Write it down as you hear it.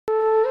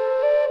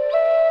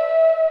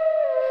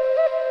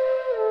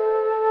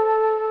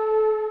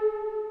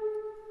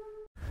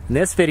In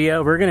this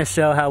video, we're going to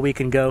show how we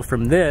can go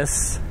from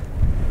this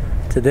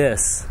to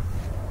this.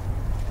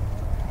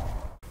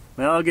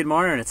 Well, good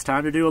morning. It's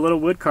time to do a little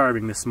wood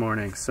carving this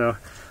morning. So,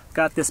 I've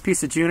got this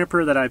piece of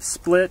juniper that I've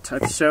split.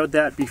 I've showed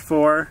that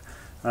before.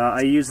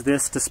 I use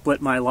this to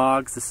split my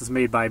logs. This is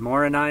made by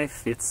Nomadic.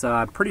 It's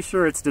I'm pretty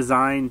sure it's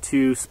designed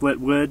to split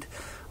wood.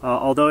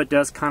 Although it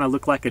does kind of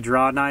look like a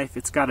draw knife,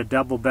 it's got a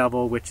double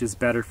bevel, which is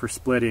better for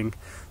splitting.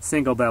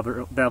 Single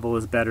bevel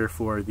is better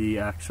for the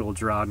actual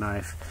draw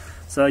knife.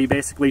 So you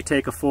basically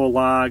take a full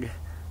log,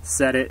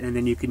 set it, and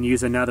then you can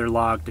use another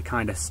log to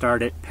kind of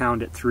start it,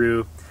 pound it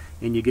through,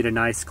 and you get a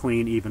nice,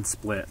 clean, even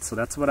split. So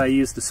that's what I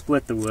use to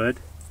split the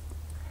wood.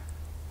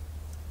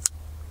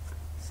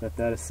 Set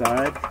that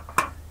aside.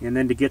 And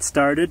then to get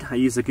started, I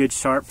use a good,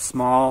 sharp,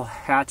 small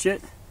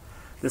hatchet.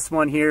 This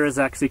one here is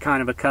actually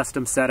kind of a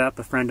custom setup.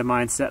 A friend of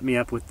mine set me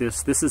up with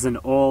this. This is an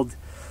old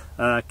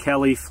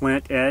Kelly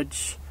flint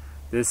edge.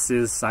 This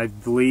is, I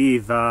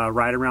believe,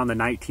 right around the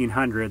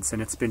 1900s, and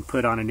it's been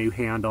put on a new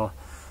handle.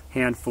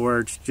 Hand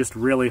forged, just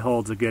really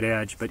holds a good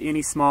edge. But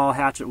any small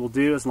hatchet will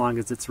do as long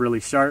as it's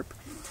really sharp.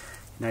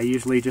 And I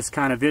usually just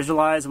kind of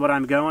visualize what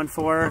I'm going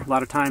for. A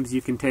lot of times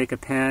you can take a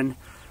pen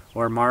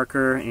or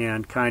marker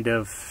and kind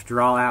of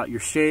draw out your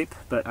shape,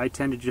 but I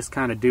tend to just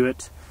kind of do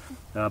it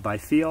by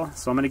feel.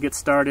 So I'm going to get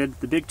started.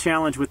 The big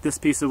challenge with this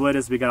piece of wood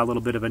is we got a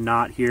little bit of a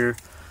knot here.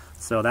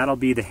 So that'll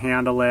be the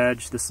handle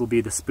edge. This will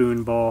be the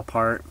spoon bowl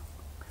part.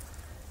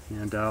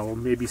 And we'll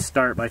maybe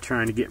start by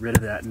trying to get rid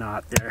of that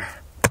knot there.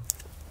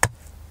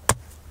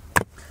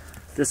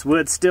 This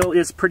wood still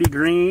is pretty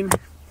green,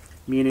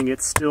 meaning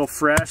it's still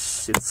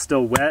fresh, it's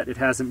still wet, it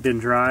hasn't been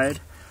dried.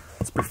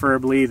 It's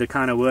preferably the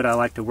kind of wood I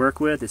like to work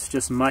with. It's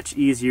just much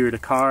easier to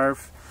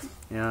carve,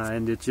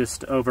 and it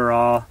just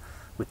overall,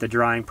 with the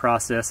drying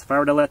process, if I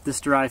were to let this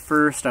dry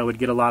first, I would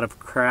get a lot of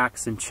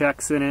cracks and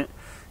checks in it,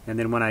 and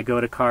then when I go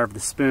to carve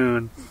the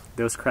spoon,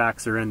 those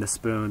cracks are in the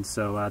spoon.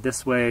 So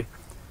this way,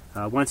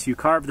 once you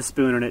carve the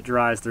spoon and it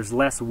dries, there's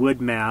less wood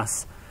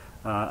mass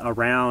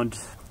around,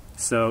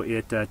 so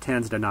it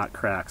tends to not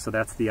crack. So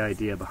that's the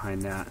idea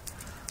behind that.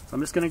 So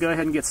I'm just going to go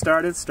ahead and get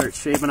started, start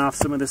shaving off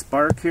some of this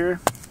bark here.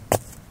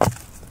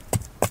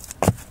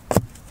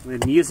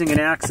 When using an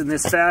axe in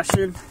this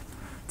fashion,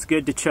 it's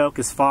good to choke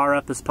as far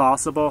up as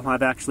possible.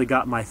 I've actually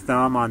got my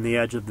thumb on the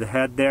edge of the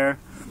head there,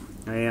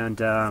 and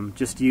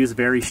just use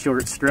very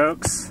short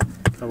strokes,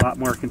 a lot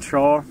more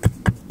control.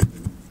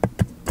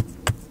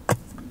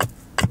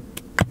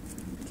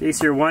 In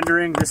case you're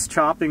wondering, this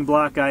chopping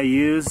block I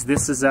use,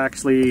 this is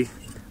actually,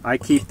 I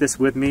keep this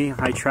with me.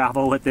 I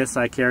travel with this,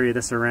 I carry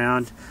this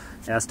around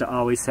as to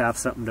always have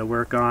something to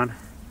work on.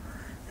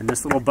 And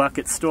this little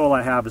bucket stool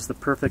I have is the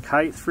perfect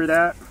height for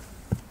that.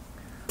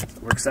 So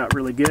it works out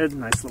really good,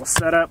 nice little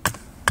setup.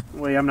 That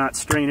way I'm not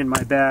straining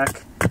my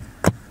back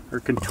or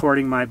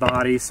contorting my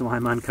body so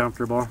I'm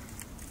uncomfortable.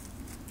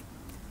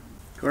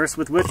 Of course,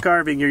 with wood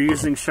carving, you're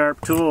using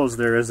sharp tools.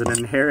 There is an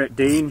inherent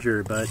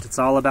danger, but it's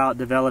all about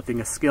developing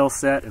a skill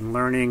set and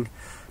learning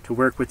to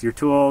work with your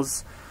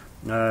tools.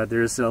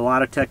 There's a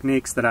lot of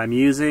techniques that I'm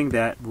using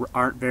that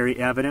aren't very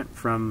evident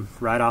from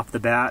right off the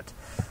bat.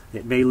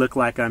 It may look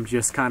like I'm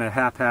just kind of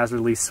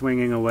haphazardly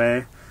swinging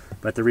away,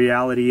 but the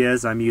reality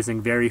is I'm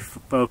using very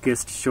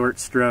focused, short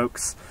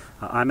strokes.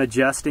 I'm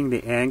adjusting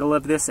the angle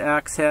of this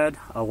axe head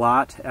a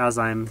lot as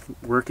I'm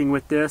working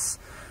with this.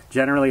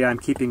 Generally, I'm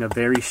keeping a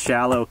very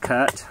shallow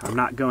cut. I'm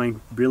not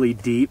going really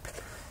deep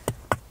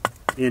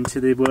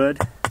into the wood.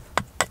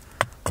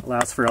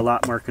 Allows for a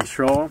lot more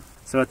control.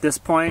 So at this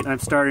point, I'm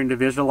starting to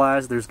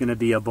visualize there's going to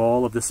be a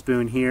bowl of the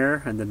spoon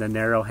here and then the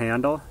narrow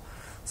handle.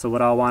 So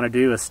what I'll want to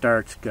do is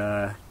start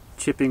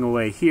chipping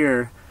away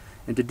here.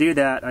 And to do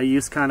that, I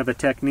use kind of a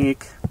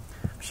technique.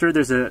 I'm sure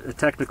there's a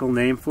technical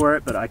name for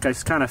it, but I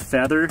just kind of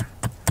feather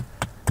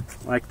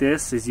like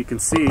this, as you can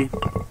see.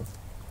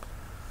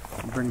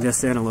 I'll bring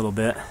this in a little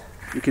bit.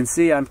 You can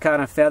see I'm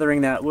kind of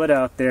feathering that wood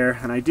out there,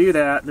 and I do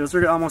that. Those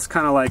are almost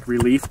kind of like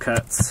relief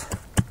cuts.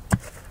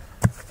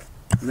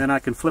 And then I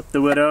can flip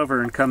the wood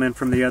over and come in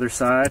from the other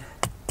side.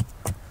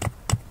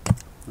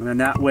 And then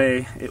that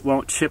way it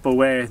won't chip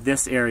away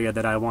this area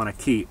that I want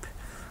to keep.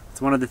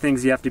 It's one of the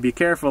things you have to be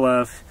careful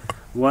of.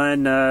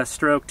 One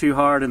stroke too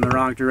hard in the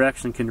wrong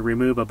direction can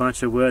remove a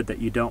bunch of wood that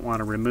you don't want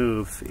to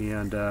remove,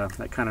 and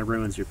that kind of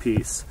ruins your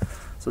piece.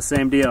 So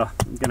same deal.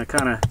 I'm going to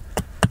kind of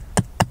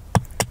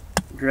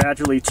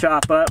gradually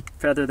chop up,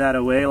 feather that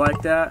away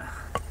like that.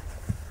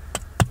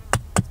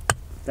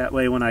 That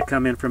way when I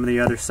come in from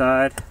the other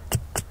side,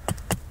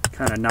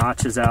 kind of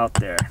notches out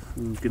there.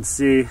 And you can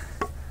see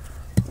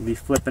I'll be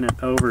flipping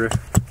it over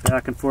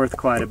back and forth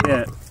quite a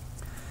bit,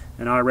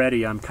 and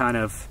already I'm kind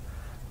of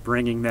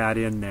bringing that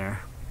in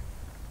there.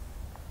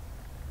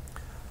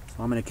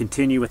 So I'm going to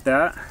continue with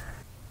that.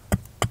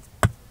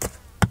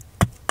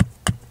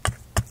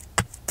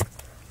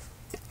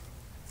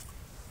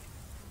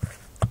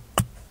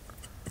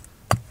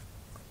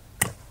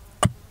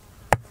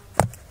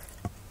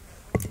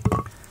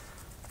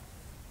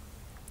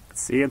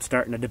 See, I'm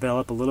starting to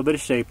develop a little bit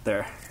of shape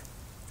there.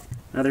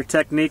 Another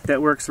technique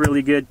that works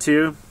really good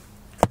too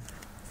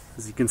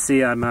As you can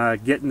see, I'm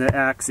getting the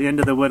axe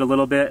into the wood a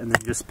little bit and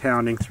then just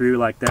pounding through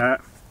like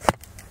that.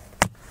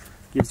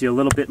 Gives you a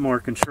little bit more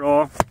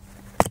control.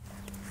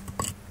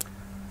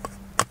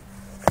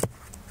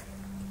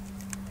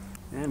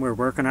 And we're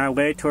working our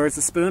way towards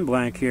the spoon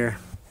blank here.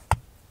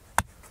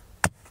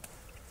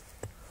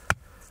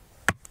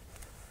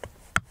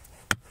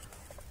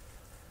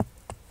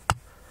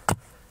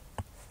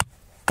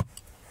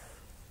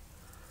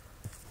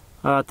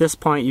 At this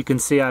point you can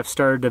see I've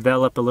started to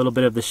develop a little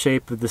bit of the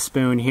shape of the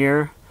spoon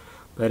here,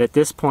 but at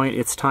this point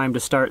it's time to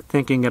start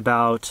thinking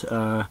about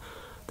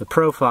the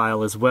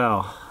profile as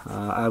well.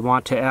 I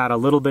want to add a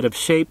little bit of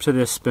shape to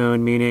this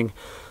spoon, meaning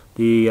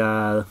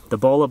the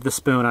bowl of the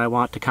spoon I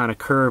want to kind of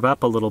curve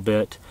up a little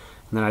bit,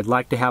 and then I'd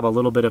like to have a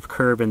little bit of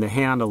curve in the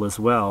handle as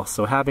well.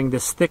 So having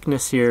this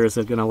thickness here is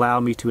going to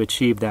allow me to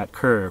achieve that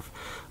curve.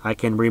 I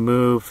can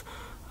remove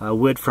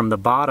wood from the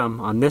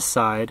bottom on this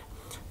side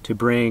to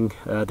bring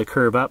the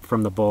curve up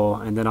from the bowl,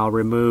 and then I'll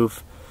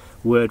remove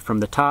wood from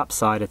the top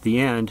side at the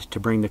end to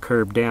bring the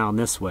curve down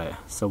this way.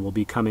 So we'll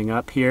be coming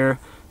up here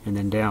and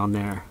then down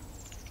there.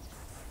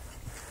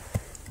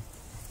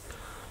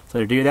 So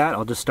to do that,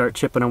 I'll just start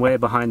chipping away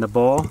behind the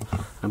bowl.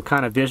 I'm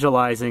kind of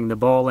visualizing the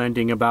bowl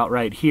ending about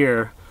right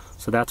here,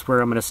 so that's where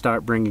I'm going to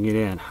start bringing it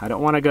in. I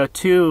don't want to go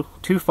too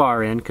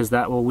far in, because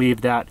that will leave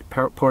that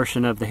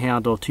portion of the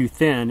handle too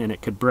thin and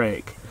it could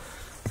break.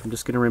 So I'm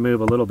just going to remove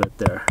a little bit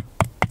there.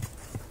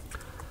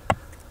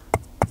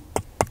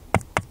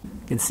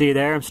 You can see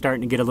there I'm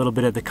starting to get a little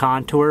bit of the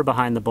contour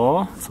behind the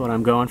bowl. That's what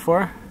I'm going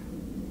for.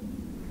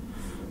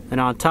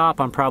 And on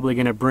top I'm probably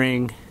going to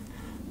bring,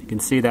 you can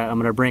see that I'm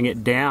going to bring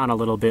it down a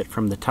little bit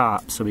from the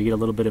top so we get a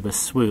little bit of a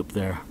swoop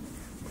there.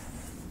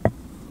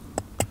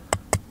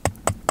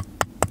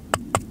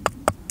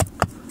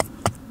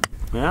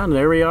 Well,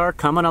 there we are,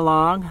 coming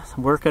along,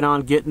 working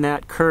on getting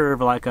that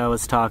curve like I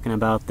was talking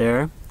about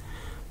there,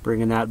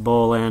 bringing that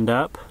bowl end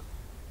up.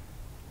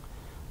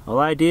 The whole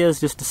idea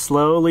is just to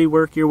slowly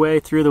work your way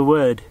through the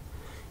wood.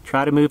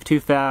 Try to move too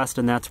fast,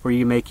 and that's where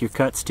you make your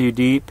cuts too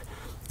deep,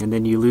 and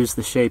then you lose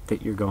the shape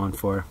that you're going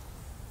for.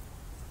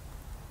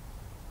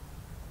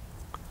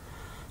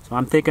 So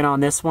I'm thinking on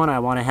this one I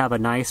want to have a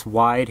nice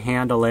wide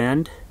handle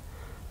end.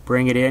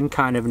 Bring it in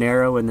kind of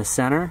narrow in the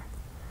center.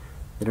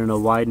 Then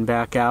it'll widen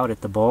back out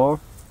at the bowl.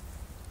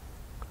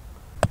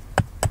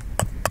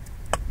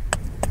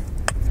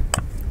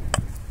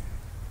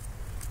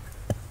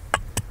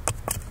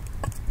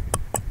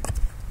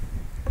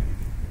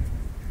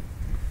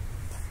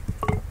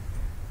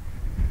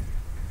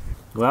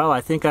 Well,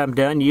 I think I'm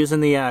done using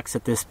the axe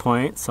at this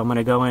point, so I'm going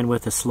to go in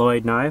with a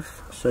sloyd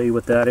knife. I'll show you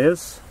what that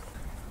is.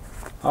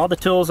 All the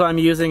tools I'm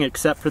using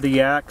except for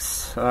the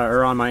axe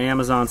are on my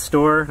Amazon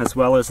store, as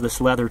well as this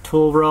leather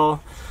tool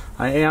roll.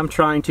 I am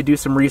trying to do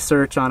some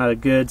research on a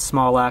good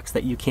small axe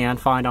that you can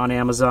find on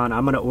Amazon.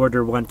 I'm going to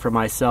order one for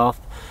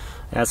myself,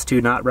 as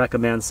to not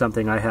recommend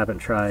something I haven't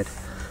tried.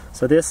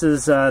 So this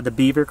is the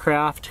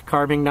BeaverCraft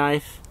carving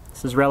knife.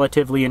 This is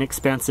relatively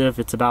inexpensive.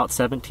 It's about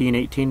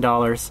 $17,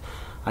 $18.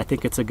 I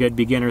think it's a good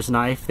beginner's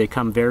knife. They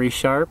come very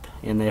sharp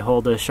and they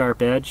hold a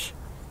sharp edge.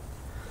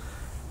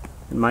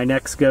 And my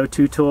next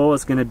go-to tool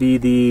is going to be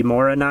the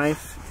Mora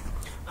knife,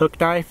 hook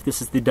knife.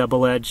 This is the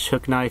double-edged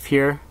hook knife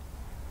here.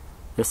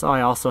 This I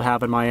also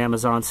have in my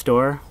Amazon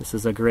store. This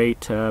is a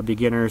great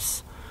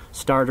beginner's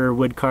starter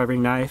wood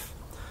carving knife.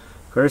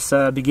 Of course,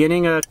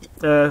 beginning a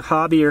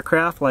hobby or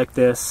craft like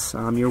this,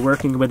 you're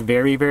working with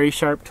very, very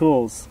sharp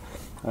tools.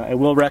 I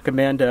will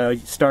recommend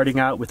starting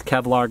out with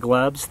Kevlar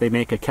gloves. They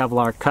make a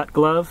Kevlar cut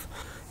glove,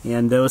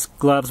 and those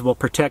gloves will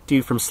protect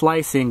you from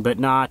slicing but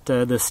not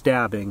the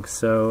stabbing.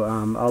 So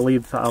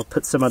I'll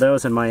put some of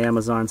those in my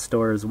Amazon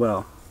store as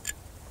well.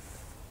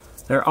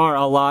 There are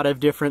a lot of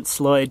different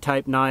sloyd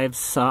type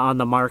knives on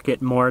the market.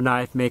 Mora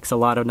knife makes a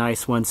lot of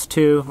nice ones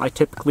too. I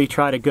typically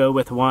try to go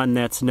with one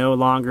that's no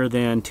longer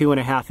than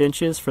 2.5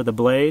 inches for the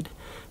blade.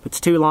 If it's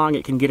too long,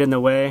 it can get in the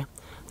way.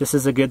 This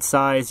is a good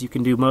size. You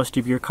can do most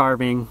of your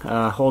carving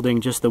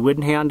holding just the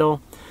wooden handle,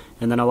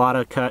 and then a lot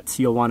of cuts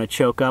you'll want to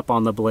choke up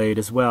on the blade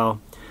as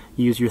well.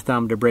 Use your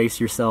thumb to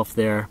brace yourself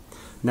there.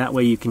 And that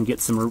way you can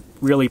get some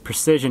really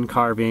precision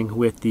carving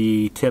with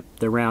the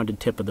rounded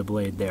tip of the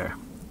blade there.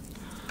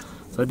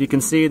 So if you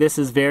can see, this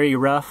is very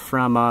rough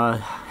from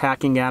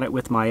hacking at it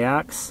with my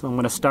axe. So I'm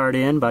going to start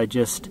in by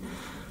just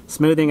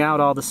smoothing out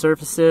all the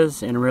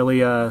surfaces and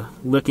really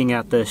looking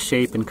at the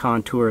shape and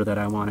contour that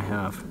I want to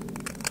have.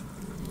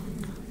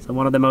 So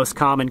one of the most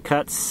common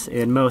cuts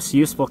and most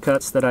useful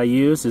cuts that I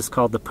use is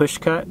called the push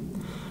cut.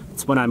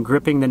 It's when I'm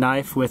gripping the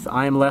knife with,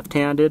 I'm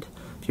left-handed.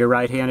 If you're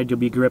right-handed, you'll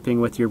be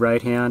gripping with your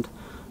right hand.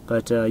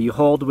 But you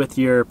hold with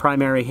your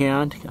primary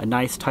hand, a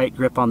nice tight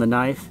grip on the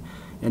knife,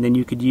 and then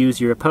you could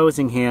use your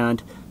opposing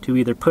hand to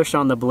either push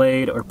on the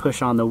blade or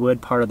push on the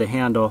wood part of the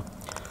handle.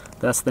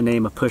 That's the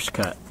name of push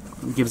cut.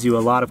 It gives you a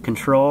lot of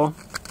control.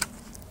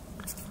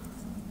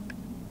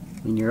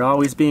 And you're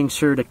always being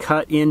sure to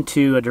cut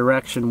into a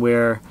direction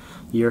where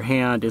your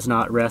hand is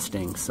not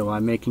resting. So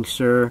I'm making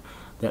sure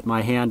that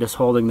my hand is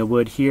holding the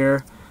wood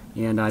here,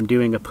 and I'm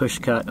doing a push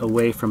cut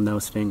away from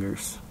those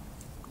fingers.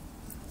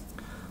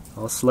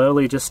 I'll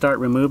slowly just start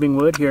removing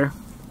wood here.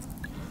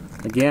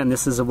 Again,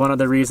 this is one of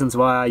the reasons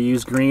why I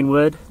use green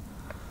wood.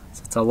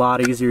 It's a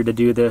lot easier to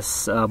do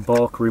this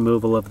bulk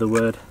removal of the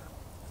wood.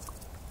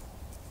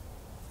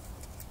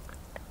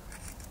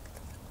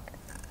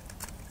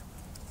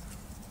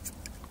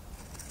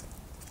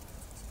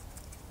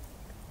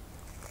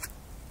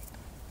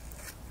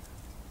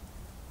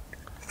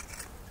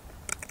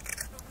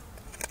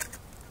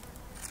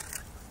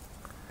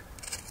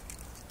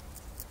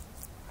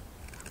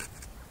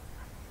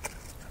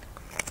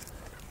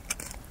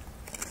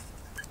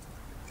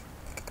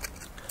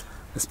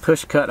 This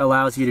push cut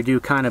allows you to do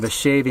kind of a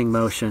shaving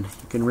motion.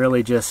 You can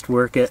really just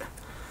work it,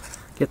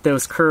 get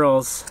those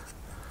curls,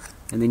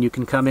 and then you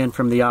can come in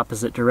from the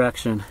opposite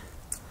direction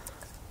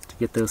to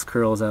get those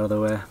curls out of the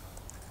way.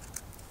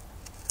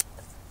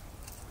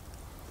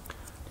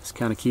 Just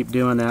kind of keep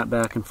doing that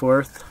back and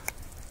forth.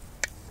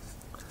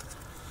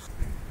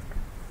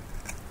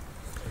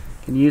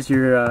 You can use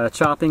your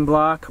chopping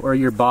block or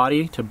your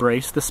body to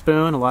brace the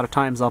spoon. A lot of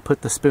times I'll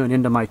put the spoon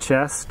into my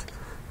chest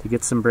to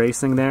get some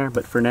bracing there,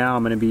 but for now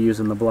I'm going to be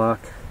using the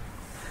block.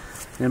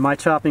 In my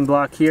chopping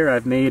block here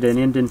I've made an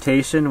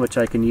indentation which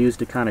I can use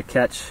to kind of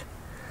catch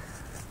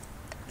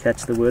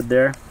the wood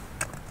there.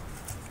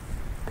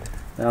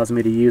 Allows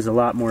me to use a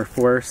lot more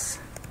force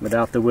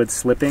without the wood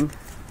slipping.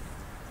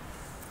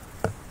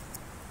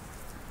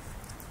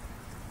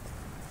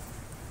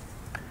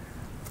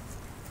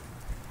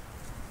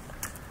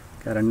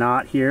 Got a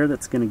knot here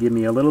that's going to give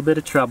me a little bit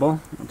of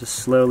trouble. I'll just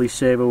slowly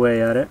shave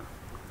away at it.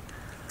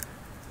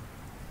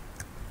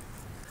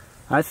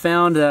 I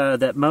found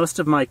that most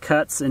of my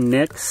cuts and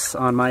nicks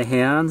on my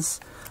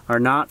hands are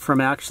not from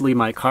actually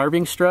my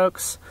carving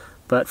strokes,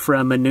 but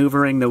from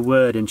maneuvering the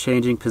wood and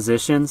changing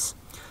positions.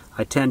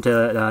 I tend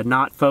to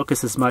not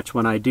focus as much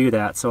when I do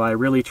that, so I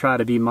really try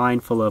to be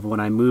mindful of when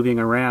I'm moving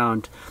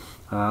around.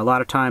 A lot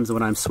of times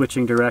when I'm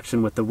switching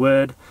direction with the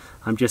wood,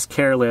 I'm just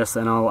careless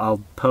and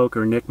I'll poke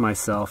or nick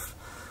myself.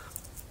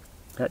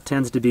 That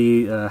tends to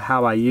be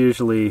how I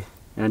usually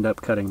end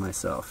up cutting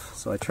myself.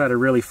 So I try to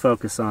really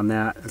focus on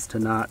that, as to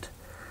not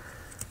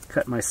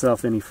cut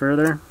myself any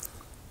further.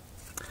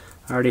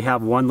 I already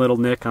have one little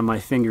nick on my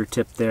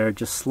fingertip there,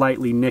 just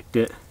slightly nicked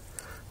it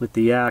with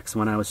the axe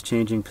when I was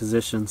changing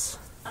positions.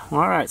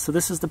 Alright, so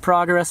this is the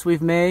progress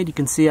we've made. You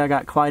can see I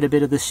got quite a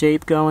bit of the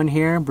shape going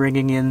here,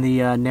 bringing in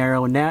the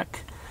narrow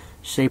neck.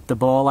 Shaped the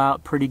bowl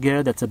out pretty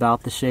good. That's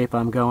about the shape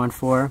I'm going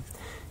for.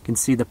 You can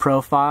see the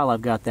profile.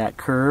 I've got that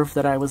curve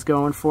that I was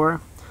going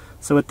for.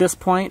 So at this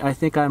point I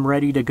think I'm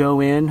ready to go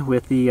in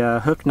with the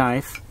hook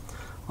knife.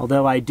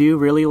 Although I do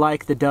really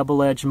like the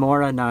double-edged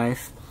Mora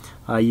knife,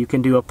 you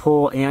can do a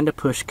pull and a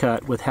push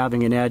cut with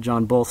having an edge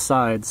on both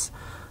sides.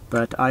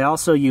 But I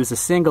also use a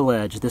single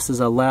edge. This is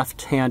a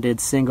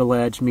left-handed single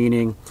edge,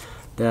 meaning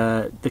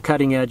the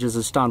cutting edge is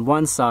just on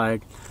one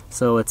side,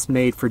 so it's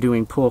made for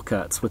doing pull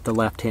cuts with the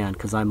left hand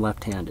because I'm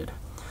left-handed.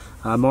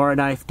 Mora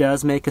knife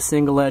does make a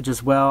single edge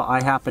as well.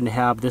 I happen to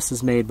have, this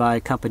is made by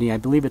a company, I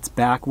believe it's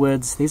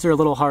Backwoods. These are a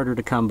little harder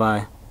to come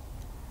by.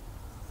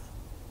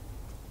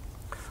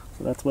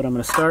 So that's what I'm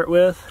going to start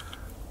with.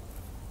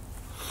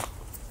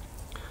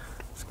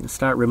 Just going to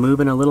start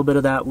removing a little bit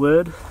of that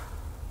wood.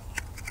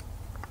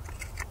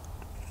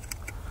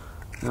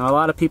 Now a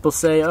lot of people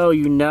say, oh,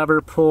 you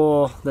never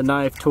pull the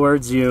knife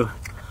towards you.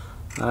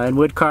 In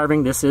wood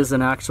carving, this is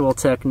an actual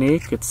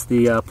technique. It's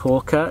the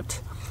pull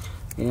cut.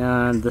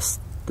 And this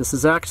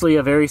is actually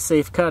a very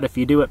safe cut if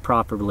you do it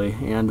properly.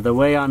 And the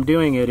way I'm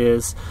doing it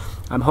is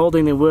I'm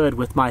holding the wood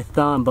with my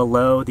thumb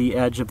below the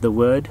edge of the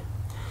wood.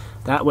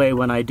 That way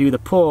when I do the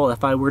pull,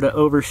 if I were to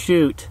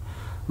overshoot,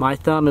 my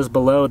thumb is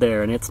below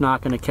there and it's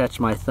not going to catch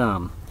my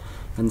thumb.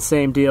 And the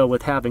same deal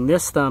with having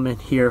this thumb in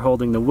here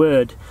holding the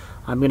wood.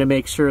 I'm going to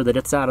make sure that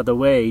it's out of the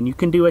way. And you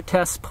can do a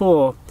test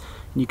pull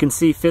and you can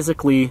see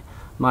physically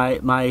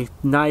my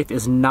knife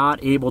is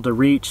not able to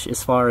reach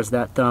as far as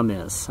that thumb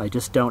is. I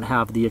just don't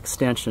have the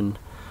extension.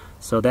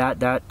 So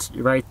that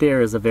right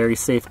there is a very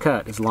safe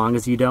cut as long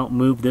as you don't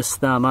move this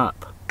thumb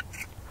up.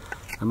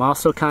 I'm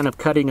also kind of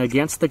cutting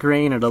against the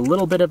grain at a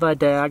little bit of a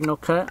diagonal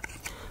cut.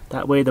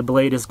 That way the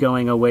blade is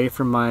going away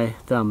from my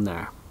thumb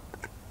there.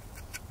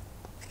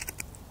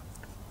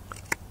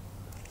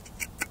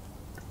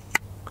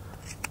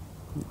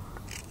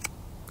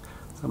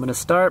 So I'm going to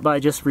start by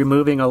just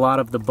removing a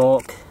lot of the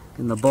bulk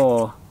in the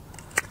bowl.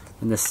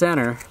 In the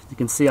center, you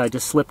can see I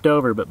just slipped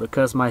over, but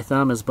because my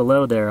thumb is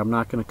below there, I'm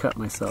not going to cut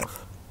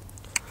myself.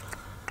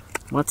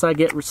 Once I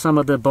get some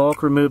of the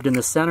bulk removed in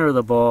the center of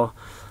the bowl,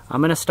 I'm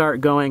going to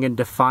start going and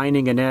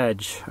defining an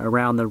edge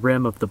around the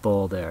rim of the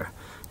bowl there.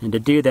 And to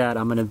do that,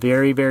 I'm going to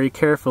very, very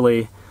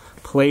carefully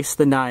place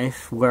the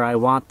knife where I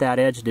want that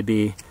edge to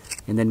be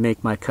and then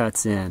make my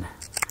cuts in.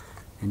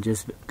 And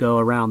just go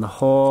around the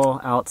whole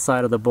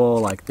outside of the bowl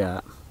like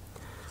that.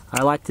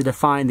 I like to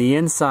define the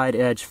inside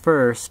edge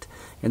first,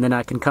 and then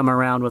I can come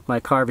around with my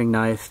carving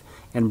knife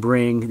and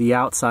bring the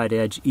outside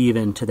edge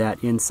even to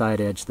that inside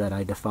edge that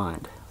I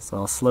defined. So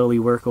I'll slowly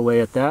work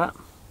away at that.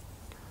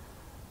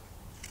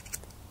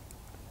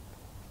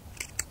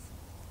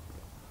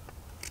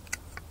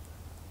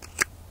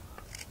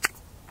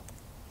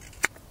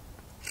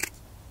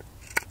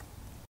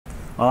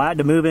 Well, I had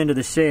to move into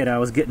the shade. I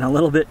was getting a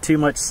little bit too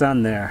much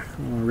sun there.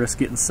 I'm gonna risk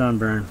getting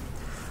sunburn.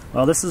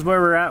 Well, this is where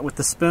we're at with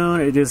the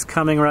spoon. It is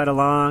coming right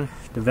along.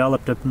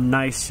 Developed a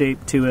nice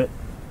shape to it.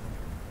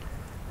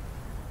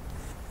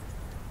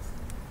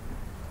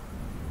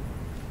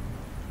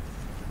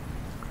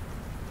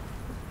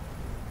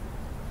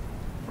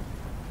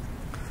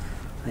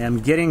 I am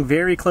getting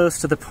very close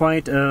to the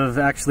point of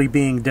actually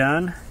being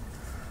done.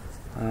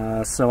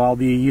 So I'll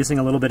be using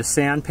a little bit of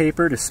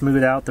sandpaper to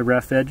smooth out the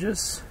rough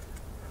edges.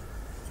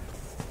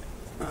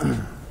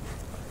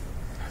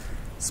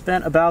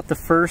 Spent about the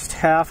first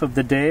half of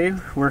the day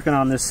working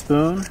on this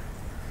spoon.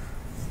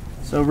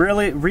 So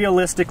really,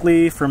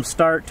 realistically, from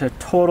start to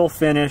total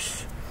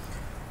finish,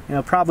 you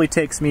know, probably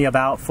takes me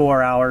about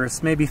 4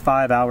 hours, maybe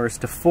 5 hours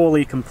to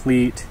fully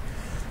complete.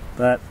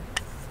 But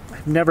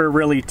I've never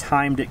really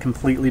timed it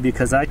completely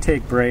because I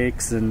take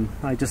breaks and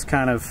I just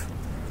kind of,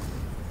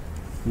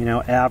 you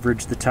know,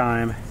 average the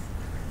time.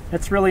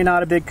 It's really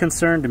not a big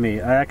concern to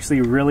me. I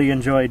actually really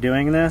enjoy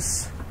doing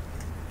this.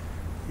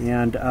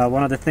 And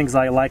one of the things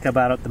I like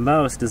about it the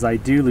most is I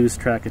do lose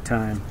track of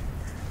time.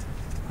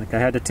 Like I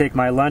had to take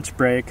my lunch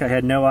break. I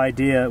had no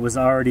idea it was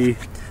already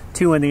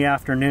 2 in the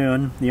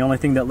afternoon. The only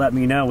thing that let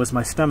me know was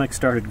my stomach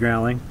started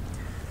growling.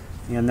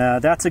 And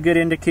that's a good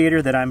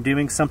indicator that I'm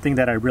doing something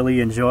that I really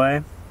enjoy.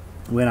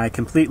 When I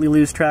completely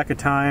lose track of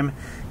time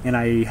and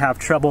I have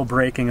trouble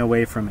breaking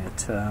away from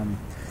it.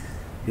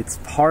 It's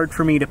hard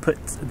for me to put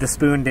the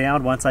spoon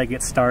down once I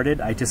get started.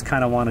 I just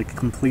kind of want to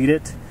complete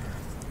it.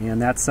 And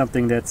that's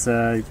something that's,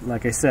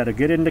 like I said, a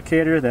good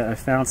indicator that I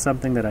found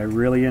something that I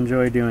really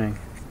enjoy doing.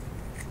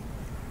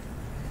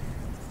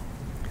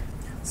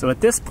 So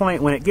at this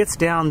point, when it gets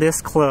down this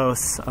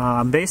close,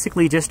 I'm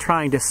basically just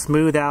trying to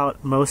smooth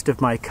out most of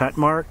my cut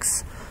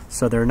marks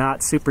so they're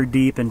not super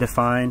deep and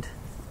defined.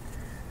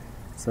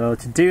 So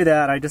to do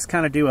that, I just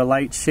kind of do a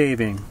light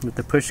shaving with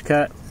the push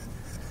cut.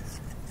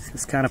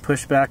 Just kind of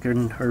push back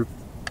or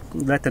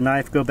let the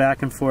knife go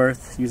back and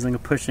forth using a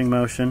pushing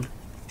motion.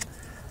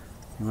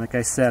 And like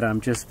I said,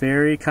 I'm just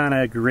very kind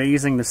of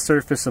grazing the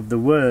surface of the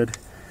wood.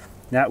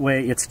 That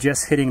way it's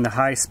just hitting the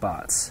high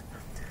spots.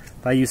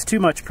 If I use too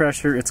much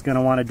pressure, it's going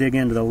to want to dig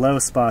into the low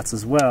spots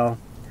as well.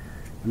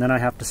 And then I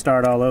have to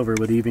start all over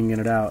with evening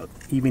it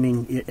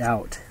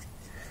out.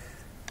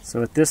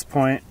 So at this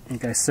point,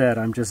 like I said,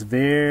 I'm just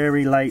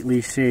very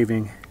lightly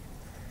shaving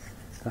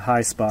the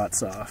high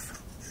spots off.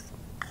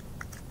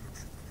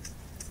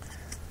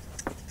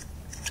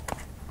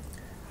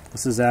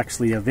 This is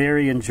actually a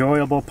very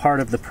enjoyable part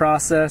of the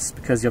process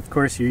because of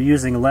course you're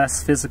using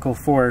less physical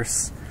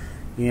force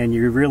and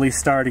you're really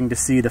starting to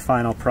see the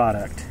final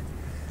product.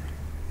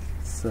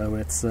 So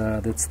it's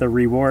the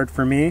reward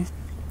for me,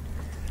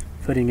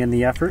 putting in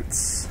the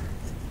efforts.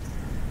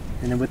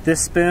 And with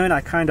this spoon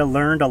I kind of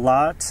learned a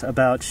lot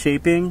about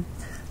shaping.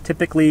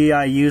 Typically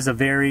I use a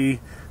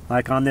very,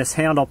 like on this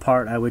handle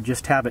part, I would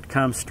just have it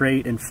come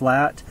straight and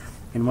flat.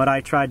 And what I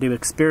tried to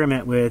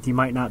experiment with, you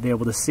might not be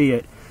able to see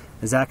it,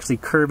 is actually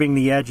curving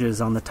the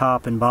edges on the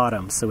top and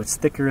bottom. So it's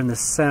thicker in the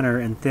center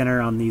and thinner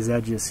on these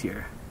edges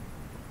here.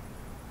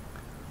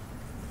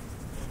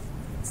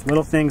 It's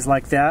little things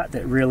like that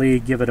that really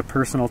give it a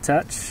personal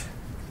touch.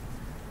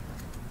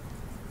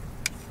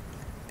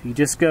 If you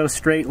just go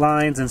straight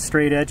lines and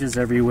straight edges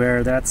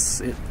everywhere,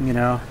 that's it, you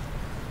know,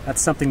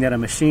 that's something that a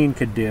machine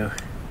could do.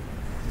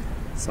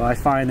 So I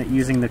find that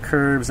using the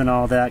curves and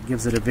all that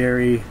gives it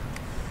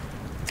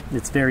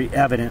it's very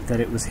evident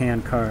that it was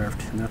hand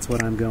carved, and that's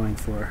what I'm going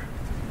for.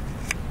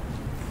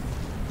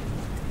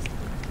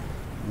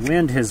 The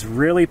wind has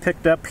really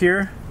picked up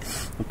here.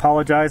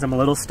 Apologize, I'm a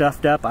little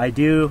stuffed up. I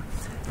don't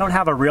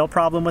have a real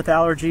problem with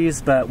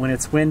allergies, but when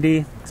it's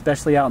windy,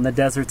 especially out in the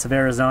deserts of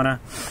Arizona,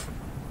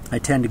 I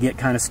tend to get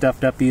kind of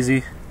stuffed up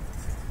easy.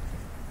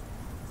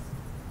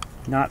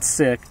 Not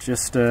sick,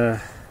 just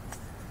kind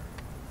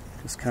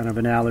of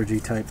an allergy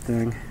type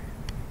thing.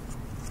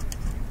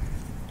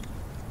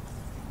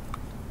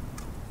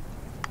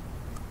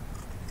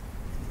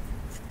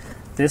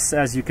 This,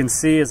 as you can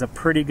see, is a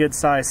pretty good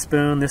sized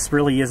spoon. This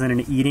really isn't an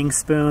eating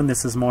spoon.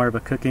 This is more of a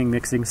cooking,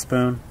 mixing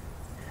spoon.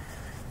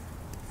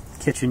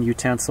 Kitchen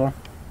utensil.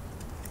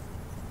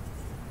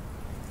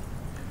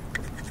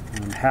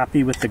 I'm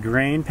happy with the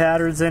grain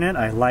patterns in it.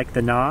 I like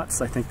the knots.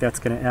 I think that's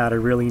going to add a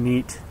really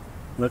neat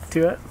look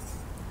to it.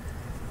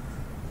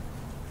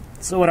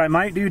 So what I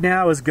might do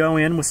now is go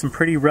in with some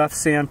pretty rough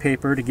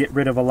sandpaper to get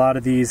rid of a lot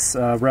of these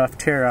rough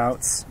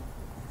tear-outs.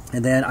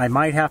 And then I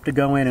might have to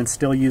go in and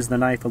still use the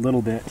knife a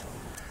little bit.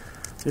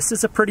 This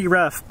is a pretty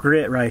rough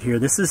grit right here.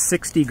 This is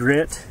 60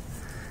 grit.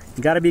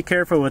 You got to be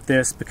careful with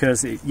this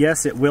because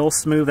yes, it will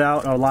smooth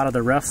out a lot of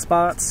the rough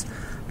spots,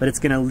 but it's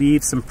going to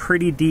leave some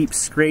pretty deep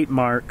scrape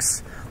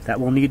marks that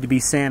will need to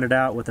be sanded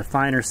out with a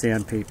finer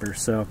sandpaper.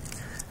 So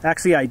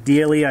actually,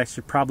 ideally, I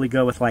should probably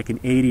go with like an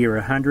 80 or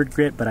 100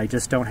 grit, but I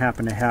just don't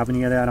happen to have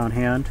any of that on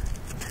hand.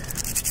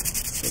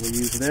 So we'll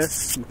use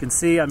this. You can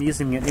see I'm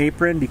using an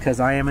apron because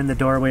I am in the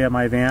doorway of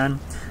my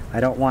van. I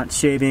don't want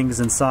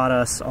shavings and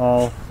sawdust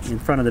all in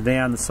front of the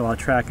van, so I'll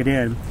track it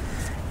in.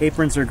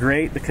 Aprons are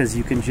great because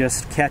you can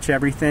just catch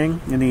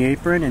everything in the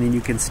apron and then you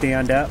can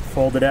stand up,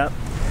 fold it up,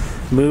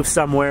 move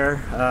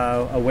somewhere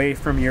away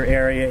from your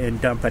area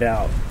and dump it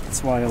out.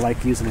 That's why I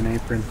like using an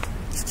apron.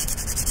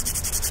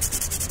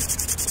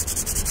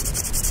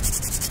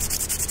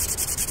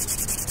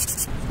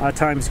 A lot of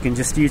times you can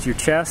just use your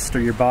chest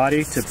or your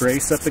body to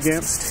brace up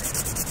against.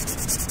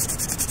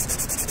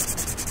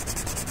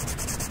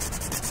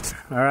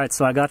 Alright,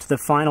 so I got to the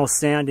final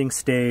sanding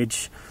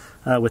stage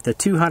with a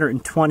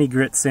 220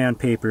 grit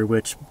sandpaper,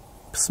 which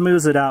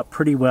smooths it out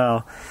pretty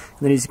well. And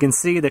then as you can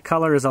see, the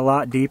color is a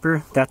lot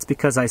deeper. That's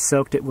because I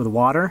soaked it with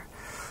water.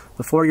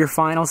 Before your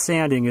final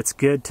sanding, it's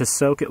good to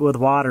soak it with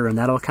water, and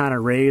that'll kind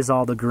of raise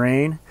all the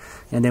grain.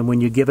 And then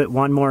when you give it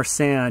one more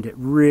sand, it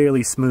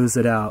really smooths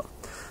it out.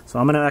 So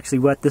I'm going to actually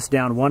wet this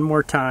down one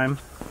more time.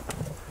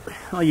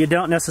 Well, you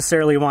don't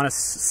necessarily want to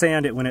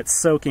sand it when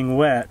it's soaking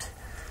wet,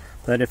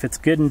 but if it's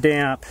good and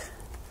damp,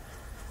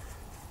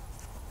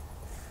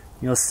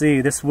 you'll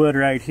see this wood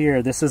right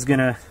here, this is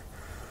gonna,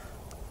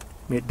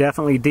 it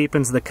definitely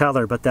deepens the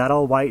color, but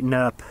that'll whiten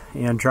up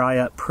and dry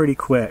up pretty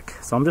quick.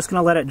 So I'm just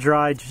gonna let it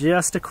dry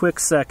just a quick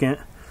second.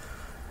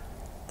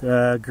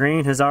 The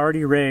grain has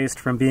already raised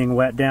from being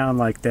wet down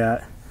like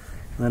that.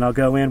 And then I'll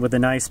go in with a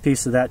nice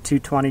piece of that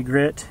 220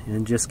 grit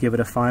and just give it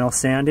a final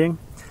sanding.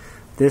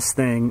 This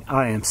thing,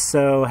 I am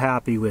so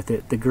happy with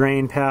it. The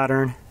grain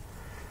pattern,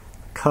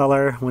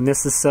 color, when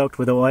this is soaked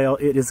with oil,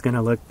 it is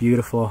gonna look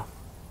beautiful.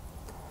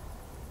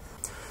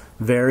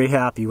 Very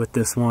happy with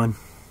this one.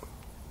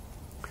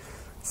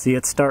 See,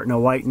 it's starting to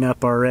whiten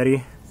up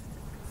already.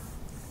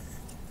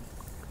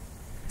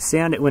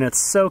 Sand it when it's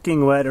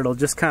soaking wet, it'll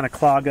just kind of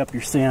clog up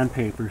your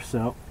sandpaper.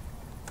 So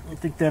I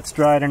think that's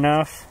dried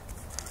enough.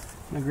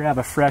 I'm gonna grab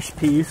a fresh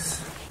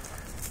piece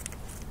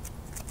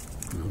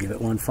and give it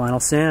one final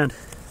sand.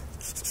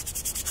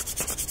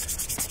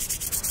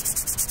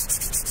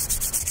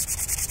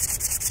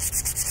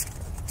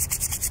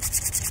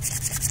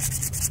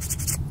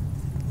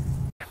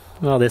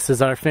 Well, this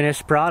is our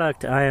finished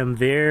product. I am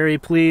very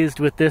pleased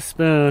with this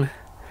spoon.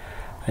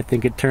 I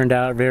think it turned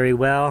out very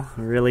well.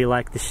 I really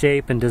like the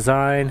shape and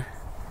design.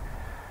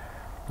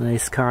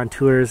 Nice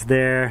contours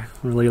there.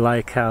 Really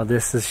like how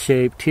this is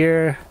shaped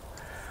here.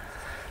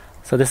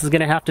 So this is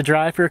going to have to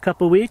dry for a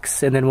couple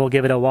weeks, and then we'll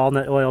give it a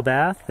walnut oil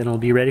bath and it'll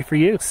be ready for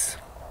use.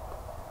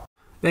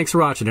 Thanks for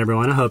watching,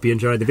 everyone. I hope you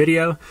enjoyed the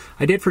video.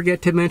 I did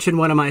forget to mention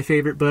one of my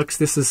favorite books.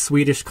 This is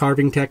Swedish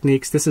Carving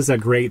Techniques. This is a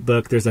great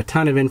book. There's a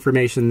ton of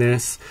information in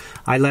this.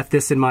 I left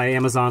this in my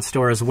Amazon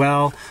store as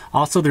well.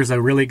 Also, there's a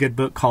really good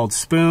book called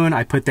Spoon.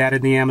 I put that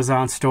in the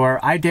Amazon store.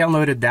 I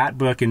downloaded that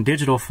book in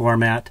digital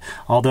format,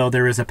 although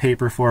there is a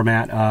paper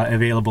format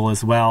available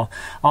as well.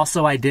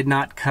 Also, I did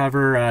not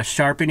cover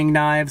sharpening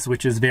knives,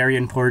 which is very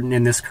important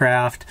in this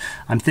craft.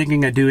 I'm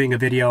thinking of doing a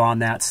video on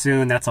that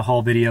soon. That's a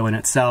whole video in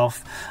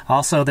itself.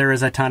 Also, there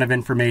is a ton of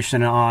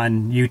information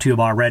on YouTube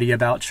already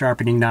about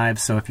sharpening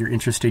knives, so if you're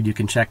interested, you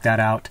can check that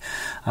out.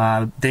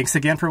 Thanks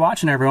again for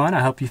watching, everyone.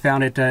 I hope you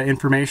found it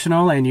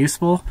informational and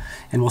useful,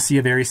 and we'll see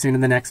you very soon in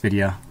the next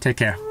video. Take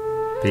care.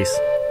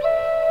 Peace.